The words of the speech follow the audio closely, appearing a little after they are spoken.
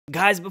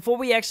Guys, before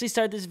we actually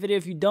start this video,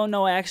 if you don't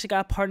know, I actually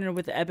got partnered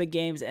with Epic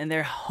Games and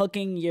they're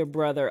hooking your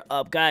brother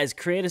up. Guys,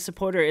 create a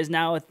supporter is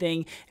now a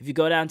thing. If you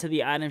go down to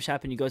the item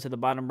shop and you go to the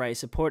bottom right,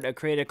 support a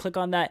creator, click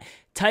on that,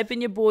 type in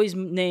your boy's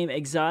name,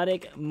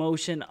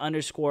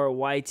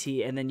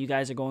 ExoticMoTiON_YT, and then you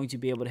guys are going to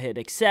be able to hit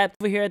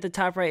accept. Over here at the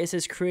top right, it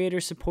says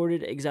creator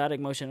supported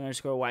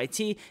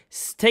ExoticMoTiON_YT.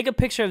 Take a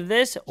picture of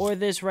this or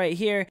this right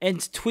here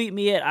and tweet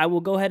me it. I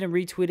will go ahead and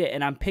retweet it,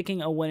 and I'm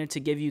picking a winner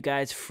to give you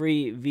guys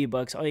free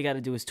V-Bucks. All you got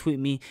to do is tweet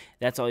me.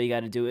 That's all you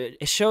got to do.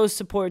 It shows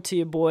support to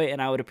your boy,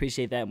 and I would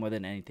appreciate that more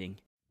than anything.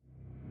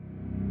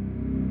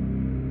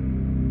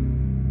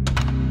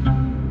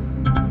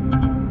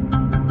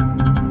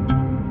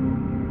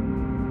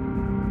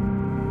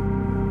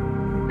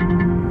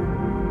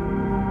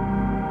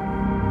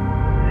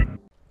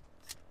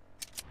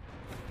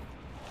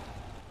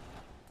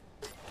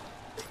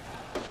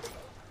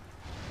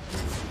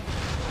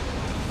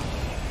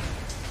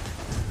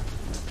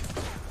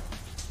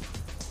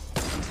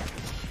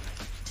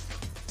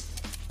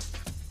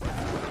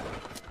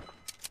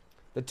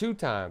 The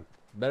 2-time,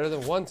 better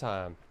than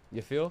 1-time,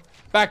 you feel?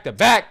 Back to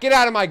back, get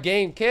out of my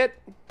game, kid.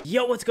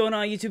 Yo, what's going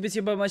on YouTube? It's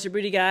your boy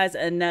Mushroom guys.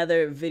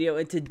 Another video.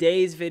 In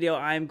today's video,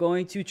 I'm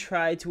going to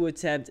try to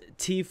attempt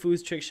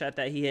T-FUE'S trick shot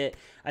that he hit,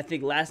 I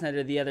think last night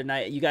or the other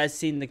night. You guys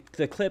seen the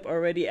clip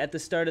already at the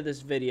start of this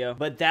video,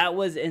 but that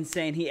was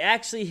insane. He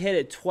actually hit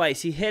it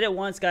twice. He hit it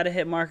once, got a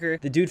hit marker.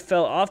 The dude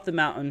fell off the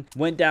mountain,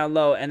 went down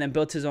low, and then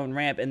built his own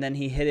ramp, and then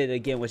he hit it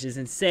again, which is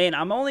insane.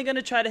 I'm only going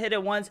to try to hit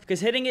it once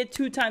because hitting it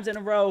 2 times in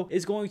a row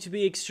is going to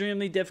be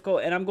extremely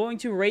difficult, and I'm going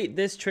to rate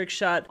this trick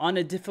shot on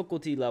a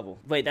difficulty level.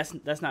 Wait, that's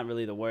not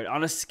really the word.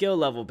 On a skill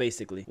level,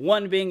 basically.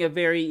 1 being a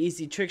very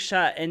easy trick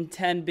shot, and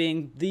 10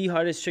 being the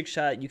hardest trick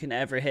shot you can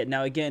ever hit.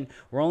 Now, again,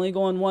 we're only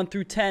going 1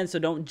 through 10, so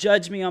don't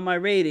judge me on my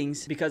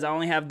ratings because I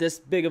only have this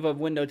big of a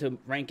window to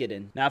rank it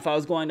in. Now, if I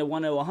was going to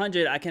 1 to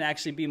 100, I can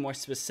actually be more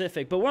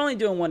specific, but we're only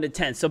doing 1 to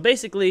 10. So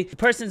basically, the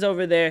person's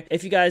over there.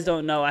 If you guys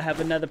don't know, I have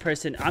another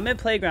person. I'm in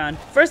playground.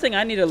 First thing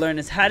I need to learn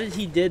is how did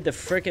he did the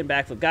freaking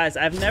backflip. Guys,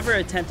 I've never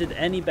attempted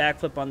any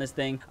backflip on this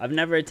thing. I've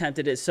never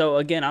attempted it. So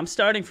again, I'm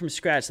starting from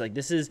scratch. Like,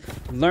 this is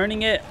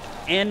learning it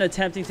and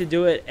attempting to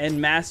do it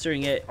and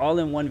mastering it all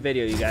in one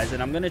video, you guys,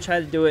 and I'm gonna try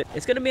to do it.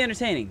 It's gonna be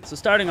entertaining. So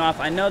starting off,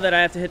 I know that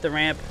I have to hit the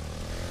ramp,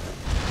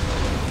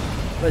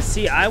 but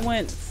see, I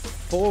went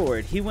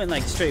forward. He went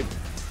like straight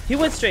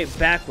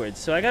backwards,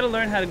 so I gotta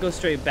learn how to go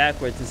straight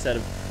backwards instead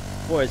of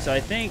forward. So I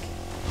think,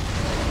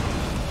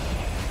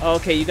 oh,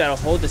 okay, you gotta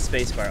hold the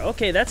space bar.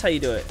 Okay, that's how you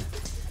do it.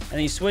 And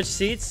then you switch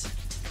seats,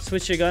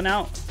 switch your gun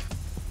out.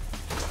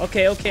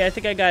 Okay, I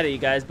think I got it, you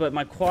guys, but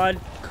my quad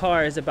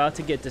car is about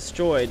to get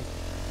destroyed,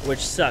 which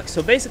sucks.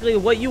 So basically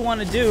what you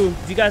want to do,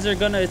 if you guys are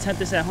going to attempt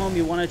this at home,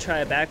 you want to try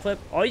a backflip,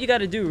 all you got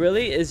to do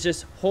really is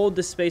just hold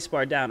the space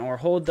bar down or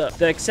hold the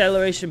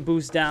acceleration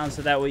boost down,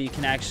 so that way you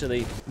can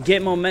actually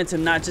get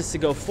momentum, not just to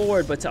go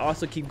forward, but to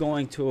also keep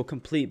going to a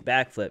complete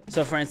backflip.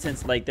 So for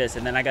instance, like this,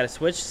 and then I got to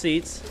switch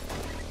seats.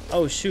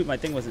 Oh shoot, my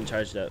thing wasn't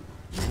charged up.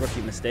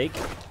 Rookie mistake.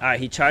 All right,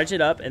 he charged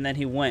it up and then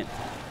he went.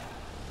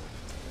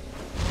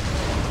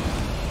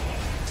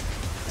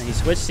 And he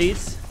switched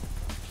seats.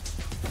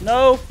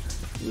 No.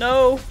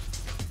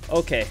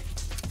 Okay,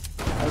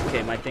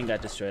 my thing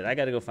got destroyed. I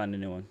gotta go find a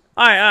new one.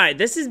 All right.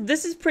 This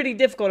is pretty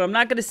difficult. I'm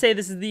not gonna say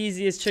this is the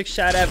easiest trick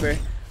shot ever.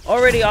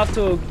 Already off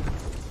to a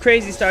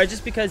crazy start,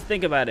 just because,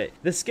 think about it,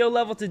 the skill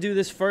level to do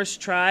this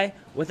first try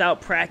without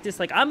practice.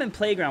 Like, I'm in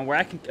playground where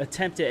I can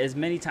attempt it as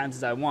many times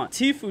as I want.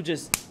 T-FUE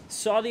just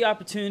saw the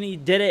opportunity,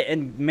 did it,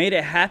 and made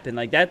it happen.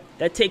 Like, that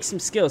takes some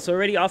skill. So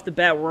already off the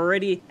bat, we're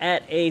already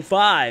at a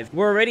 5.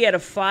 We're already at a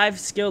 5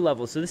 skill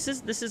level. So this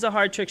is a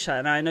hard trick shot.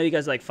 And I know you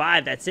guys are like,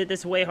 5, that's it?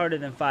 That's way harder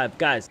than 5.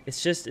 Guys,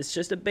 it's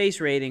just a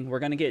base rating. We're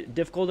gonna get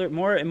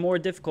more and more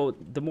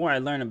difficult the more I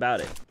learn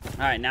about it. All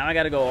right, now I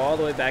gotta go all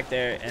the way back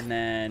there, and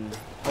then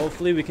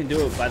hopefully we can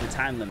do it by the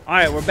time limit. All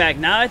right, we're back.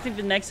 Now I think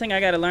the next thing I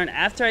gotta learn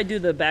after I do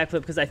the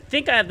backflip, because I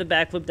think I have the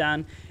backflip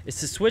down, is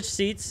to switch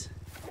seats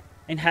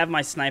and have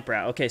my sniper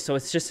out. Okay, so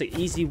it's just an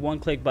easy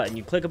 1-click button.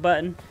 You click a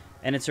button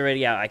and it's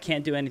already out. I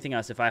can't do anything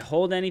else. If I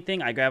hold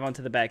anything, I grab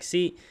onto the back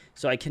seat,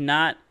 so I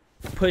cannot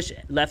push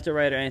left or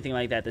right or anything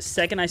like that. The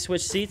second I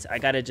switch seats, I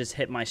gotta just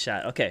hit my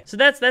shot. Okay, so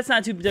that's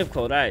not too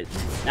difficult. All right,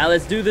 now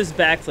let's do this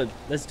backflip.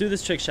 Let's do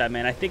this trick shot,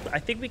 man. I think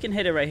we can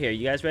hit it right here.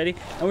 You guys ready?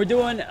 And we're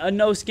doing a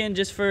no skin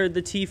just for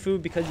the T-FUE,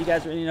 because you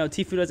guys already know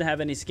T-FUE doesn't have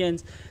any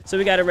skins, so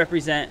we gotta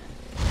represent.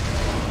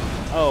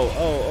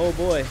 Oh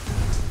boy.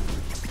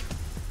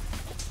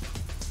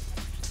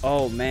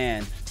 Oh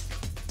man,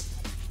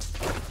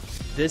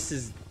 this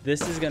is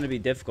gonna be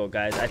difficult,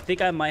 guys. I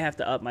think I might have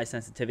to up my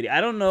sensitivity.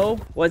 I don't know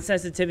what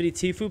sensitivity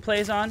T-FUE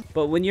plays on,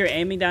 but when you're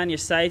aiming down your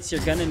sights,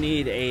 you're gonna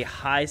need a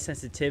high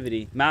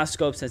sensitivity, mouse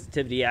scope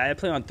sensitivity. Yeah, I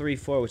play on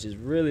 3.4, which is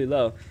really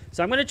low.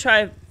 So I'm gonna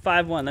try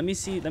 5.1. Let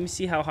me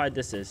see how hard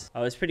this is.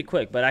 Oh, it's pretty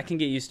quick, but I can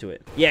get used to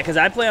it. Yeah, because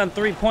I play on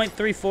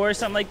 3.34 or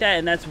something like that,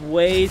 and that's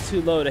way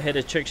too low to hit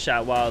a trick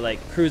shot while like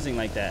cruising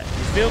like that.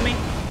 You feel me?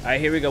 All right,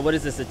 here we go. What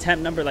is this?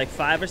 Attempt number like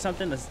 5 or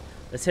something?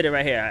 Let's hit it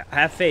right here. I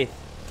have faith.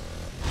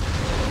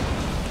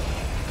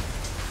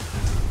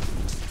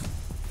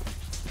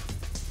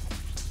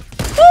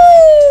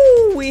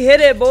 hit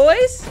it,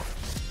 boys.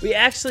 We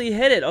actually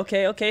hit it.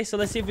 Okay, okay. So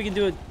let's see if we can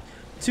do it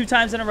 2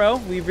 times in a row.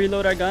 We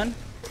reload our gun,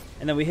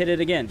 and then we hit it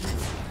again.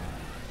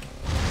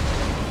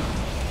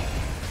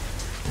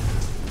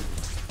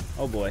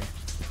 Oh, boy.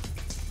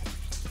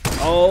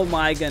 Oh,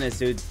 my goodness,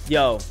 dude.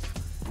 Yo,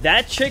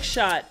 that trick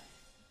shot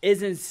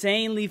is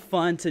insanely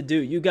fun to do.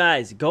 You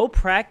guys, go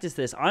practice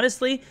this.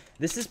 Honestly,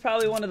 this is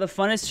probably one of the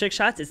funnest trick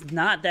shots. It's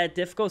not that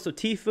difficult. So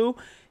T-FUE,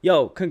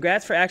 yo,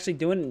 congrats for actually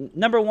doing it.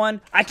 Number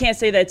one, I can't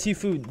say that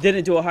T-FUE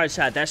didn't do a hard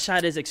shot. That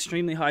shot is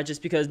extremely hard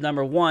just because,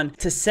 number one,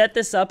 to set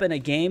this up in a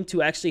game,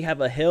 to actually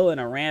have a hill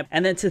and a ramp,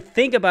 and then to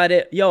think about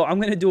it, yo, I'm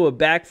going to do a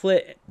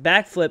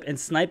backflip and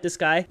snipe this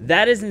guy.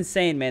 That is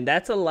insane, man.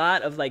 That's a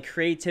lot of like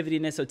creativity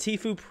in this. So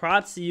T-FUE,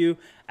 props to you.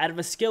 Out of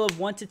a scale of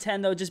 1 to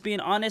 10 though, just being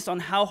honest on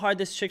how hard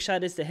this trick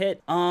shot is to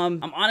hit,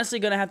 I'm honestly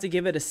gonna have to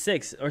give it a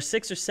 6 or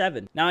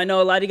 7. Now I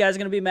know a lot of you guys are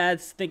gonna be mad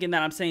thinking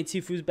that I'm saying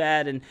T-FUE'S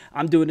bad and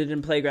I'm doing it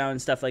in playground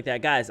and stuff like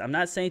that. Guys, I'm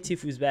not saying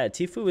T-FUE'S bad.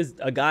 T-FUE is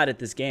a god at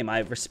this game. I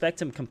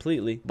respect him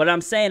completely. But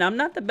I'm saying I'm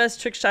not the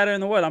best trick shotter in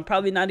the world. I'm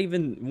probably not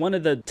even one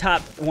of the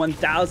top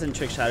 1,000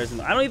 trick shotters in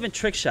the world. I don't even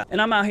trick shot. And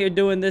I'm out here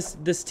doing this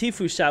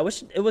T-FUE shot,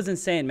 which it was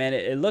insane, man.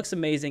 It looks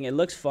amazing. It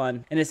looks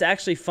fun. And it's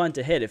actually fun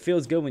to hit. It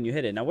feels good when you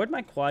hit it. Now, where'd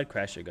my quad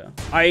crasher go?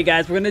 All right,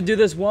 guys, we're gonna do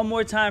this one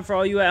more time for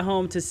all you at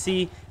home to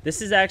see.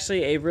 This is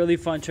actually a really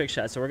fun trick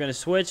shot. So we're gonna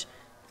switch.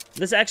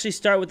 Let's actually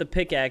start with the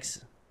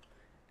pickaxe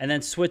and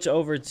then switch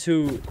over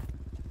to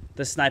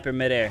the sniper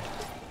midair.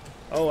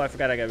 Oh, I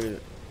forgot I got rid of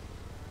it.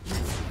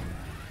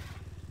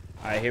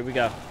 All right, here we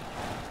go.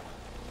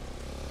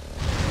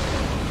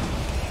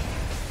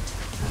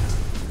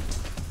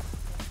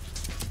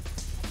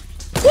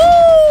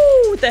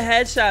 Woo! With the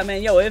headshot,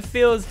 man. Yo, it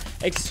feels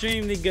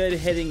extremely good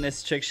hitting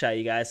this trick shot,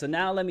 you guys. So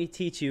now let me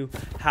teach you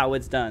how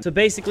it's done. So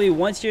basically,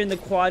 once you're in the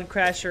quad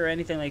crasher or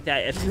anything like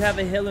that, if you have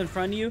a hill in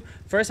front of you,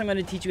 first I'm going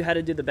to teach you how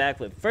to do the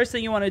backflip. First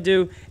thing you want to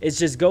do is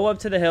just go up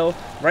to the hill.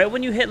 Right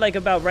when you hit like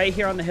about right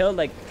here on the hill,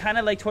 like kind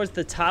of like towards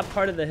the top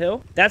part of the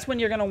hill, that's when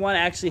you're going to want to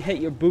actually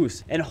hit your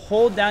boost and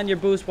hold down your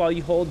boost while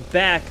you hold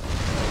back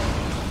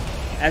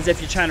as if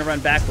you're trying to run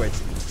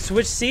backwards.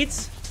 Switch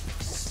seats,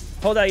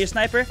 hold out your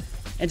sniper,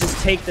 and just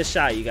take the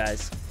shot, you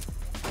guys.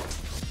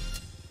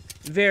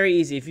 Very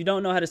easy. If you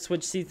don't know how to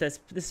switch seats, this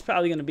is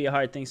probably going to be a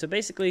hard thing. So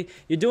basically,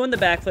 you're doing the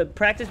backflip.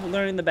 Practice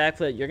learning the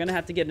backflip. You're going to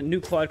have to get a new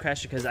quad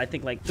crasher because I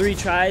think like 3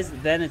 tries,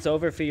 then it's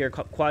over for your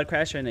quad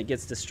crasher and it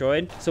gets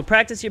destroyed. So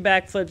practice your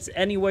backflips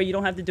anywhere. You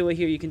don't have to do it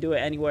here. You can do it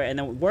anywhere. And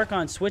then work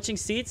on switching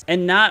seats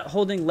and not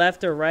holding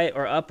left or right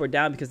or up or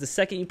down, because the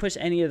second you push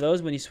any of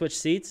those when you switch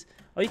seats,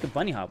 oh, you can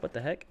bunny hop. What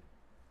the heck?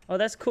 Oh,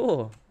 that's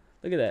cool.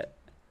 Look at that.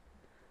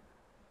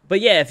 But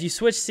yeah, if you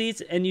switch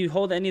seats and you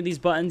hold any of these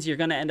buttons, you're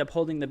going to end up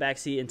holding the back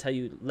seat until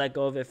you let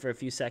go of it for a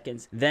few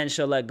seconds. Then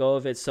she'll let go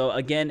of it. So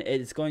again,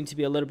 it's going to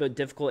be a little bit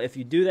difficult if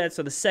you do that.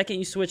 So the second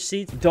you switch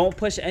seats, don't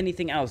push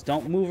anything else.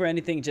 Don't move or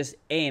anything. Just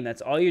aim.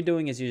 That's all you're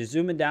doing, is you're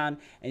zooming down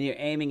and you're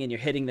aiming and you're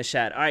hitting the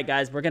shot. All right,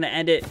 guys, we're going to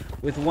end it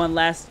with one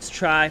last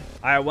try.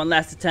 All right, one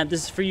last attempt.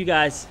 This is for you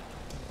guys.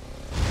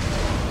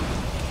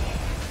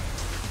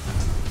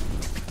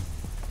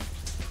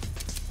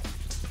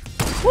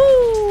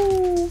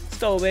 Woo! Let's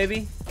go,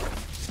 baby.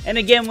 And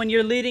again, when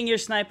you're leading your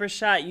sniper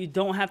shot, you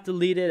don't have to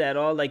lead it at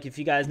all. Like, if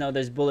you guys know,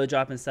 there's bullet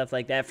drop and stuff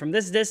like that. From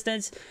this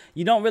distance,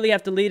 you don't really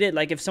have to lead it.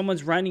 Like, if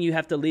someone's running, you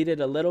have to lead it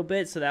a little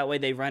bit, so that way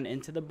they run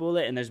into the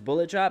bullet and there's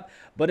bullet drop.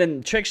 But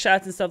in trick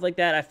shots and stuff like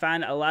that, I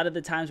find a lot of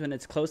the times when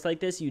it's close like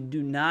this, you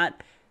do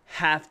not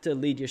have to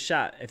lead your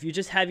shot. If you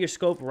just have your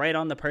scope right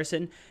on the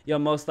person, you'll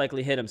most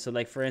likely hit them. So,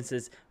 like, for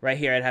instance, right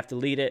here, I'd have to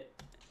lead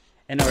it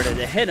in order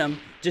to hit him,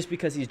 just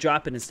because he's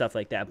dropping and stuff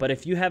like that. But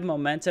if you have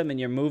momentum and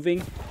you're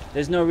moving,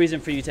 there's no reason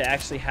for you to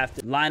actually have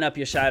to line up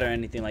your shot or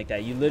anything like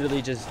that. You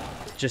literally just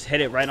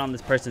hit it right on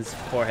this person's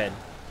forehead.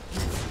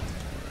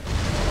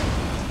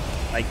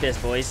 Like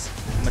this, boys.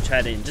 I'm gonna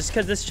try to, just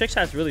because this trick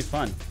shot is really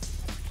fun.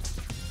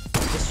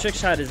 This trick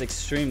shot is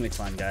extremely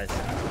fun, guys.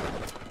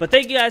 But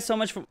thank you guys so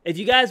much for, if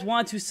you guys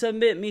want to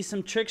submit me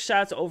some trick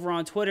shots over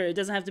on Twitter, it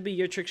doesn't have to be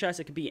your trick shots,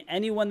 it could be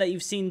anyone that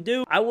you've seen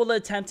do. I will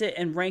attempt it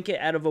and rank it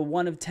out of a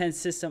 1 of 10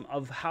 system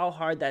of how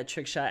hard that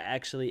trick shot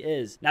actually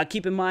is. Now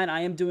keep in mind,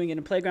 I am doing it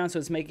in Playground, so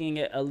it's making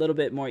it a little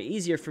bit more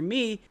easier for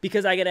me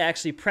because I get to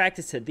actually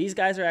practice it. These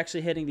guys are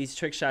actually hitting these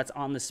trick shots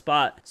on the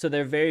spot, so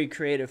they're very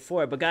creative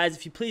for it. But guys,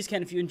 if you please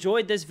can, if you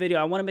enjoyed this video,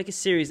 I want to make a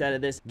series out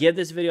of this. Give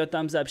this video a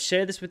thumbs up,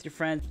 share this with your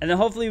friends, and then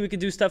hopefully we could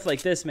do stuff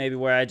like this maybe,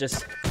 where I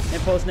just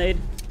impulse nade,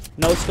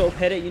 no scope,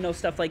 hit it, you know,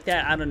 stuff like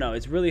that. I don't know.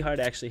 It's really hard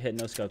to actually hit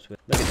no scopes with.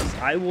 Look at this.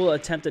 I will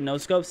attempt a no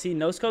scope. See,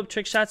 no scope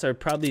trick shots are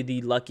probably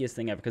the luckiest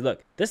thing ever. Because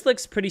look, this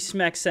looks pretty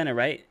smack center,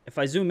 right? If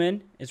I zoom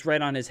in, it's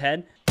right on his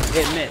head.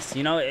 It missed.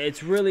 You know,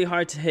 it's really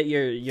hard to hit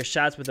your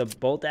shots with a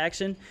bolt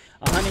action.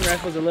 A hunting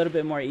rifle is a little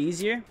bit more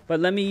easier. But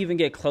let me even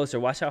get closer.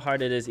 Watch how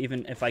hard it is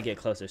even if I get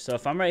closer. So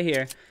if I'm right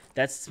here,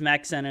 that's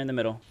smack center in the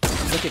middle.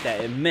 Look at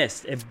that. It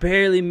missed. It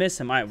barely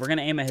missed him. All right, we're going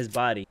to aim at his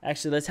body.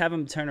 Actually, let's have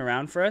him turn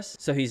around for us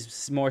so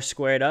he's more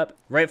squared up.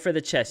 Right for the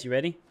chest. You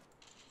ready?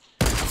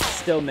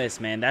 still miss,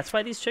 man. That's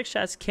why these trick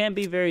shots can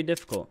be very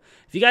difficult.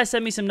 If you guys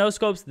send me some no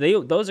scopes,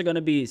 those are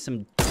gonna be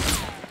some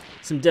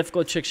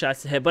difficult trick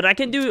shots to hit. But I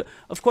can do,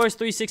 of course,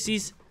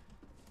 360s.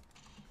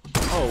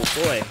 Oh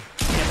boy,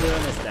 can't believe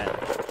I missed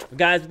that. But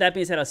guys, with that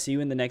being said, I'll see you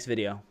in the next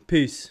video.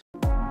 Peace.